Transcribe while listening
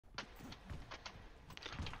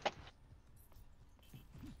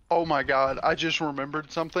Oh my god, I just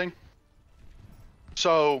remembered something.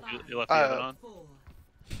 So, You left the oven on?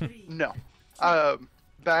 no.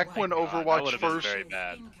 Back when That Overwatch would have been first... very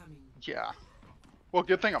bad. Yeah. Well,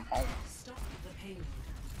 good thing I'm home.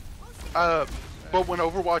 But when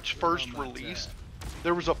Overwatch first released,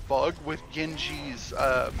 there was a bug with Genji's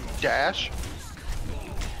dash.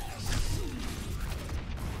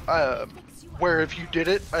 Where if you did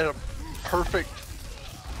it at a perfect...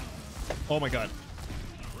 Oh my god.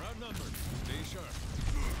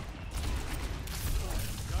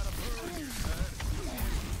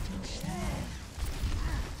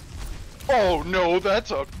 Oh no,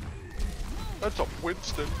 that's a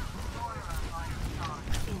Winston.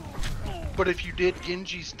 But if you did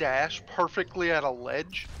Genji's dash perfectly at a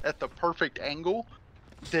ledge, at the perfect angle,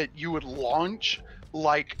 that you would launch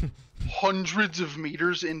like hundreds of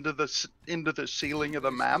meters into the ceiling of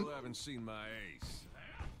the map.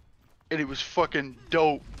 And it was fucking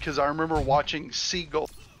dope, because I remember watching Seagull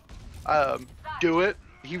do it.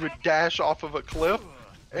 He would dash off of a cliff,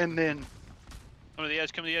 and then... Come to the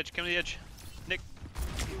edge, come to the edge, come to the edge. Nick.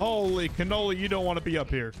 Holy cannoli, you don't want to be up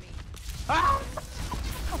here. Ah!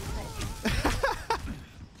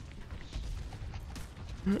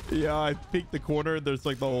 Yeah, I peeked the corner, there's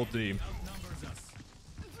like the whole team.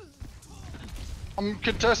 I'm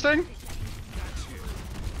contesting.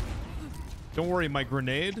 Don't worry, my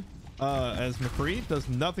grenade, as McCree, does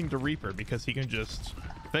nothing to Reaper because he can just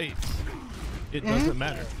face. It doesn't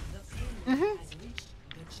matter.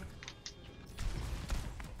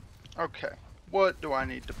 Okay, what do I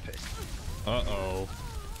need to pick? Uh-oh.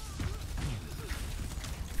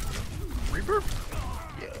 Reaper?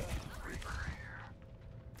 Yeah.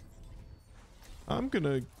 I'm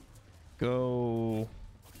gonna go...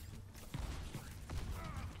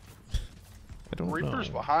 I don't know. Reaper's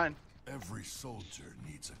behind. Every soldier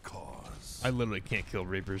needs a cause. I literally can't kill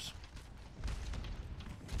Reapers.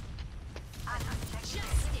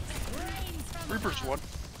 Reaper's one.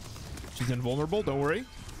 She's invulnerable, don't worry.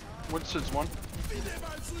 Winston's one.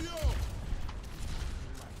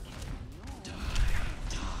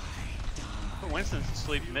 Winston's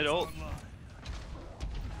asleep mid-ult.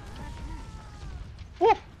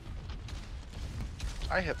 Woo!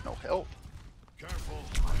 I have no health. Careful.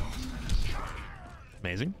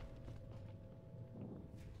 Amazing.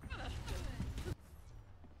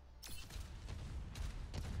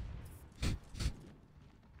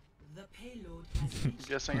 The payload has I'm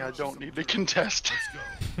guessing I don't need to contest.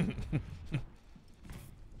 Let's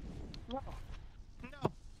go.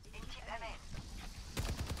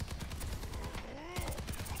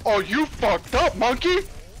 Oh, you fucked up, monkey!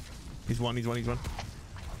 He's one, he's one, he's one.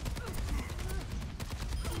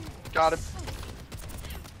 Got him.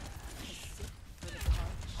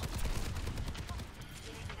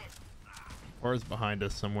 Or is behind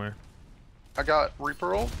us somewhere. I got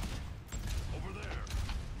Reaper ult. Over there.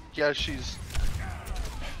 Yeah, she's...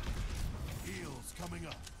 Heals coming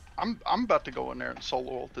up. I'm about to go in there and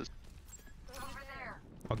solo ult this.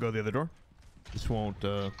 I'll go the other door. This won't,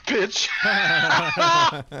 Bitch!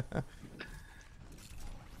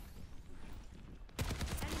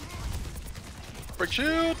 Break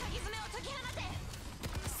shield!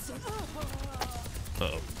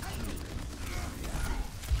 Uh-oh.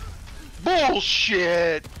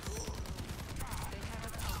 Bullshit!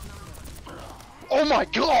 Oh my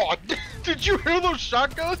god! Did you hear those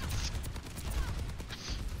shotguns?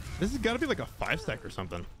 This has got to be like a 5-stack or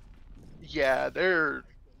something. Yeah, they're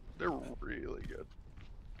really good.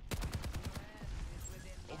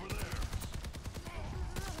 Over there.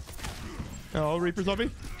 Oh, Reaper's on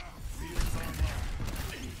me.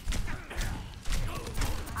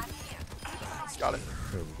 Got it.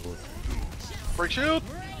 Break shield!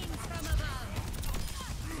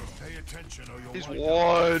 Pay attention or you'll He's wind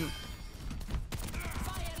one!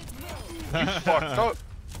 You fucked up.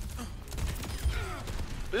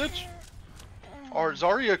 Bitch! Our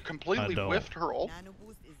Zarya completely don't. whiffed her ult.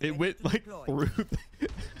 It went like through.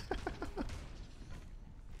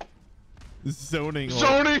 Zoning.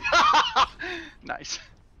 Zoning! Nice.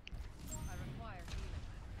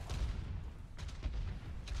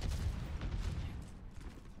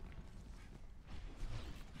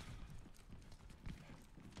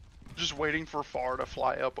 Just waiting for Far to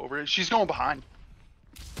fly up over it. She's going behind.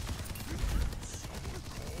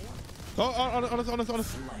 Oh, on us, on us, on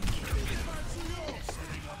us.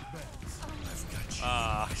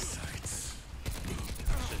 Ah.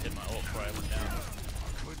 Should hit my ult before I went down.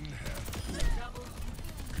 couldn't have.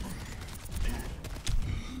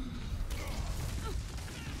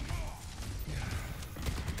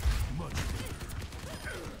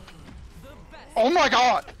 Oh my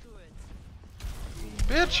god!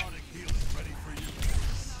 Bitch!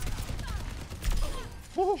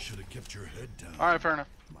 Should have kept your head down. Alright, fair enough.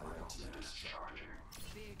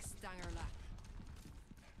 Big stanger lap.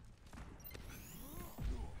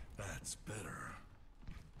 That's better.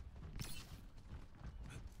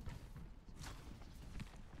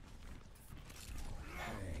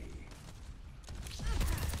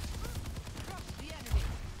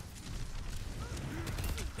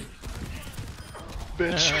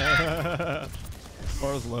 Bitch.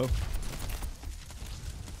 Bar's low.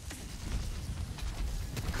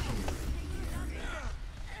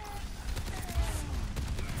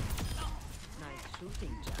 Nice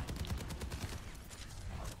shooting, Jack.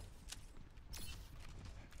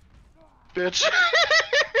 Bitch.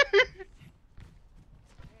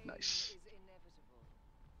 Nice.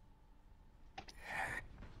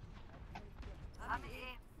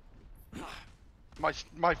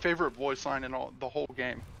 My favorite voice line in all the whole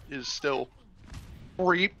game is still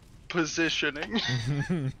repositioning.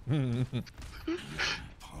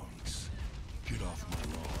 Punks. Get off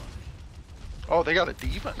my lawn. Oh, they got a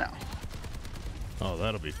diva now. Oh,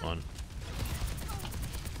 that'll be fun.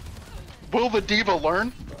 Will the diva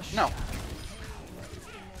learn? No.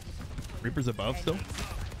 Reaper's above still?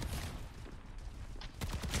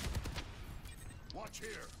 Watch here.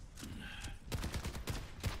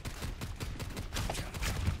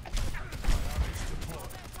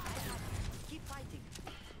 Keep fighting.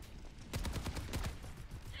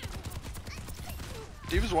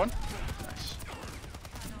 Diva's one. Nice.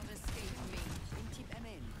 Not escape me. Keep them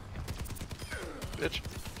in. Bitch.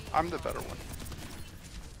 I'm the better one.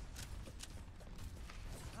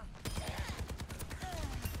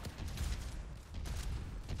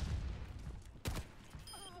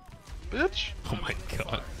 Bitch. Oh my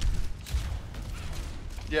god.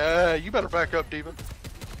 Yeah, you better back up, Diva.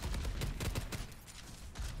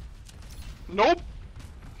 Nope.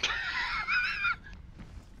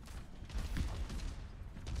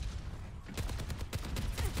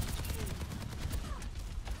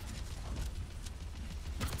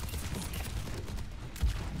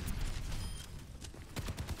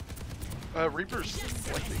 Reaper's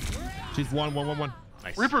She's one.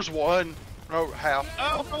 Nice. Reaper's one. Oh, half.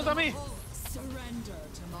 Oh, what was on me? Surrender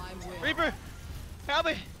to my will. Reaper! Help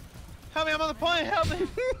me! Help me, I'm on the plane! Help me!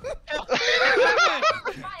 Help me!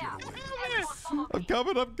 I'm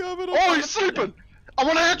coming. Oh, he's sleeping. I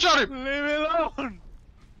want to headshot him. Leave me alone!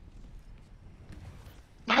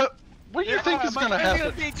 What do you think is gonna I'm gonna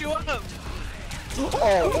happen? beat you up!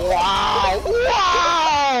 Oh wow!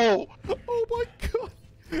 Wow! Oh my god.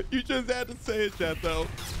 You just had to say it, Shatto.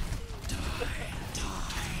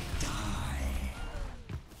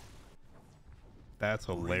 That's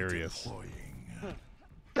hilarious.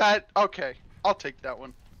 That okay? I'll take that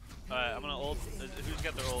one. Alright, I'm gonna ult. Who's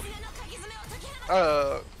got their ult?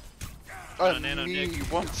 Nano Me. Nick.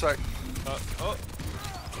 1 sec. Oh,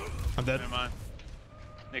 I'm dead. never mind.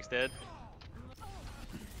 Nick's dead.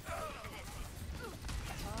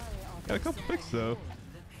 Got a couple picks though. The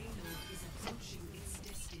payload is approaching its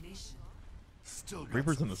destination. Still got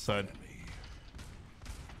Reaper's some on the side. in me.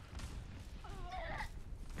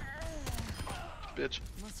 Bitch.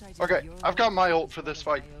 Must I do Okay, your I've got work my ult as for well this as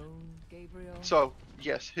fight. my own, Gabriel? So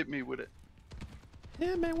yes, hit me with it.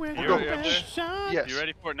 Yeah, man, we're We'll go. You up there? Yes. You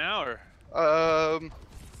ready for it now, or? I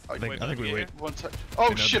I think we wait. 1 sec. Oh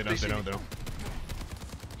They know, shit! they They see me. know.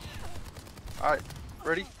 All right,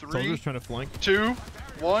 ready? 3, Soldier's trying to flank. 2,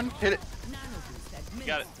 1, hit it.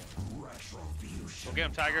 Got it. Go get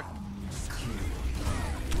him, Tiger.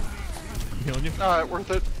 I'm healing you. All right,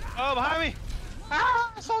 worth it. Oh, behind me!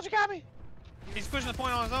 Ah, the soldier got me! He's pushing the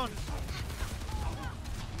point on his own.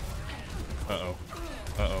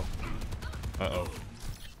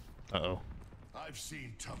 Uh-oh. I've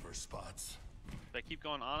seen tougher spots. Should I keep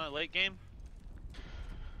going on it late game?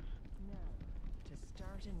 Now, to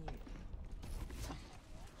start anew.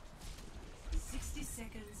 60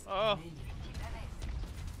 seconds. Oh. remaining.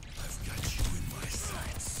 I've got you in my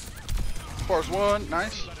sights. Bars 1,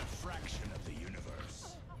 nice. But a fraction of the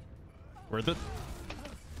universe. Worth it?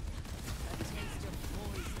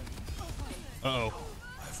 Uh-oh.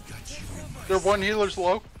 I've got you in my Their 1 healer's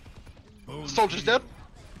low. bones. Soldier's dead.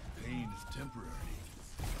 Pain is temporary.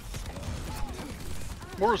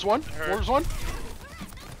 Mortar's 1. Mortar's 1.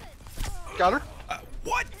 Got her.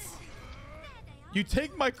 What? You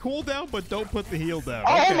take my cooldown, but don't put the heal down.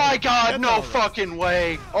 Oh Okay. my god, That's no all right. fucking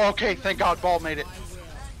way. Okay, thank god Ball made it.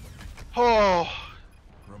 Oh,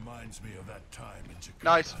 Reminds me of that time in Jakarta.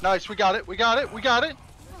 nice, nice. We got it. We got it. We got it.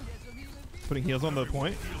 Putting heals on the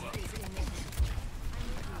point.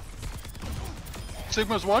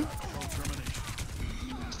 Sigma's 1.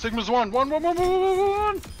 Sigma's one. One.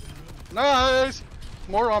 Nice.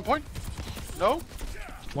 More on point. No.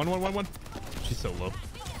 One. She's so low.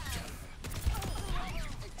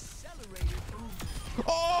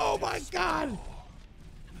 Oh my god!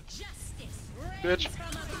 Bitch.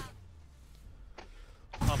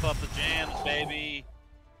 Pump up the jams, baby.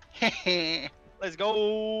 Let's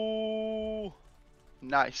go.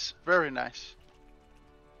 Nice. Very nice.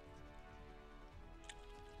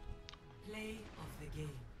 Play of the game.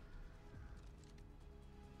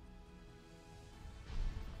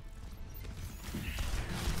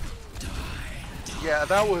 Yeah,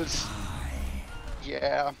 that was.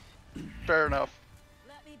 Yeah. Fair enough.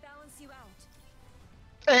 Let me balance you out.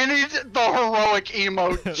 And he did the heroic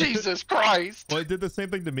emote. Jesus Christ. Well, it did the same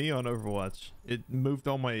thing to me on Overwatch. It moved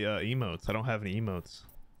all my emotes. I don't have any emotes,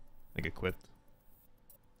 like equipped.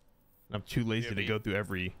 I'm too lazy to go through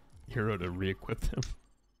every hero to re-equip them.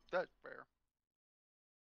 That's fair.